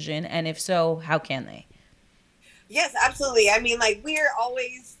Pomegranate Vision? And if so, how can they? Yes, absolutely. I mean, like, we are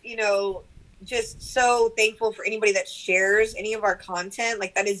always, just so thankful for anybody that shares any of our content.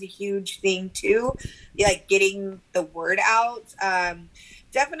 Like, that is a huge thing too, like getting the word out.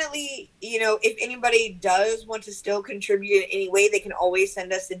 Definitely, if anybody does want to still contribute in any way, they can always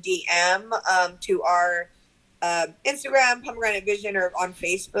send us a DM to our Instagram, Pomegranate Vision, or on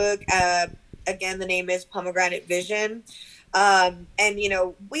Facebook. Again, the name is Pomegranate Vision. And,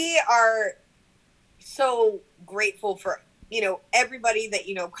 we are so grateful for everybody that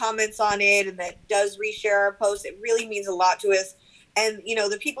comments on it and that does reshare our posts. It really means a lot to us. And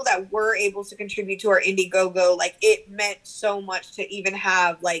the people that were able to contribute to our Indiegogo, like, it meant so much to even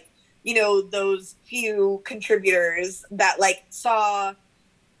have like those few contributors that like saw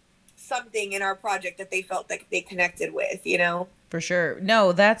something in our project that they felt like they connected with. For sure.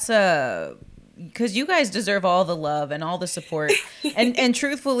 No, that's because you guys deserve all the love and all the support. And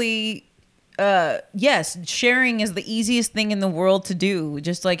truthfully, yes, sharing is the easiest thing in the world to do.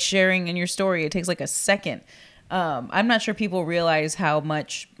 Just like sharing in your story, it takes like a second. I'm not sure people realize how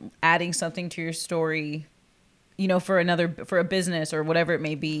much adding something to your story, for a business or whatever it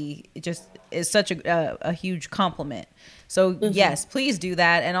may be, it just is such a huge compliment. So yes, please do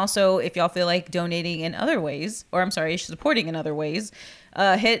that. And also, if y'all feel like donating in other ways, or I'm sorry, supporting in other ways,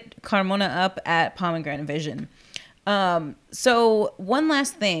 hit Carmona up at Pomegranate Vision. So one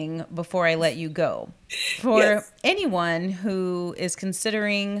last thing before I let you go. For anyone who is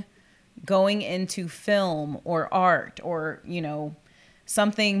considering going into film or art or,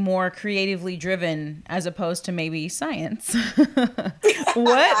 something more creatively driven as opposed to maybe science,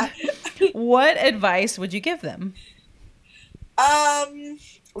 what advice would you give them? That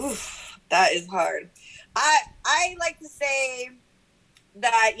is hard. I like to say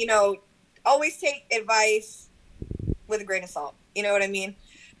that, always take advice with a grain of salt. You know what I mean?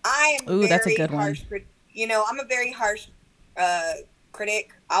 I am very that's a good harsh. One. I'm a very harsh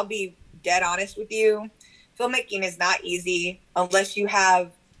critic. I'll be dead honest with you. Filmmaking is not easy unless you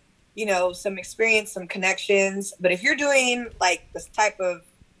have, some experience, some connections. But if you're doing like this type of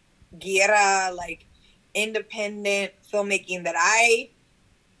guerra, like independent filmmaking that I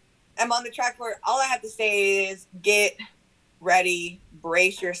am on the track for, all I have to say is get ready,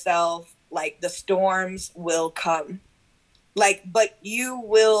 brace yourself. Like, the storms will come. Like, but you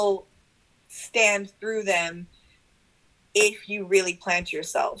will stand through them if you really plant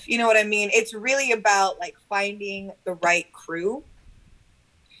yourself. You know what I mean? It's really about like finding the right crew,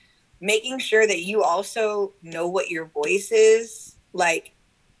 making sure that you also know what your voice is. Like,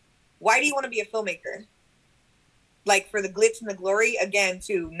 why do you want to be a filmmaker? Like, for the glitz and the glory? Again,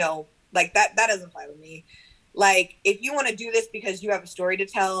 too, no. Like, that doesn't fly with me. Like, if you want to do this because you have a story to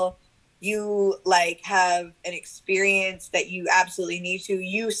tell, you like have an experience that you absolutely need to,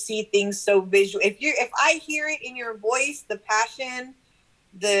 you see things so visual. If I hear it in your voice, the passion,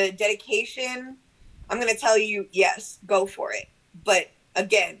 the dedication, I'm going to tell you, yes, go for it. But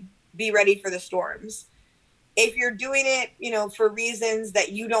again, be ready for the storms. If you're doing it, for reasons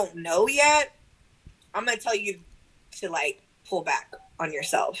that you don't know yet, I'm going to tell you to like pull back on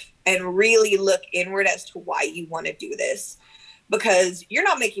yourself and really look inward as to why you want to do this. Because you're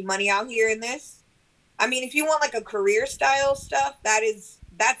not making money out here in this. I mean, if you want like a career style stuff, that's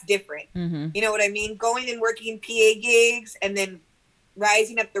different. Mm-hmm. You know what I mean? Going and working PA gigs and then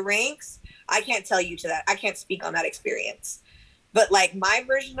rising up the ranks, I can't tell you to that. I can't speak on that experience. But like my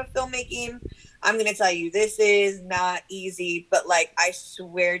version of filmmaking, I'm going to tell you, this is not easy. But like, I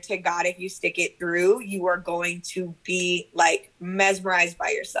swear to God, if you stick it through, you are going to be like mesmerized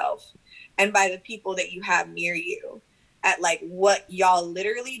by yourself and by the people that you have near you, at like what y'all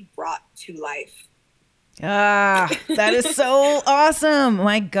literally brought to life. That is so awesome.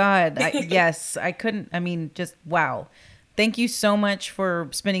 My God. Yes, I couldn't. I mean, just wow. Thank you so much for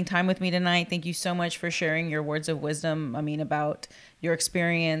spending time with me tonight. Thank you so much for sharing your words of wisdom. I mean, about your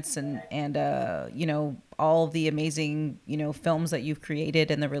experience and all the amazing, films that you've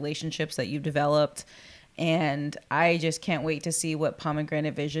created and the relationships that you've developed. And I just can't wait to see what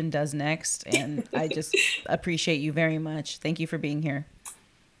Pomegranate Vision does next. And I just appreciate you very much. Thank you for being here.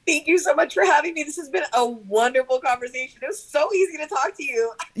 Thank you so much for having me. This has been a wonderful conversation. It was so easy to talk to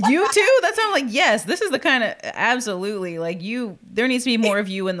you. You too? That's why I'm like, yes, this is the kind of, absolutely. Like there needs to be more of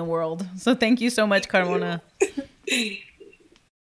you in the world. So thank you so much, Carmona.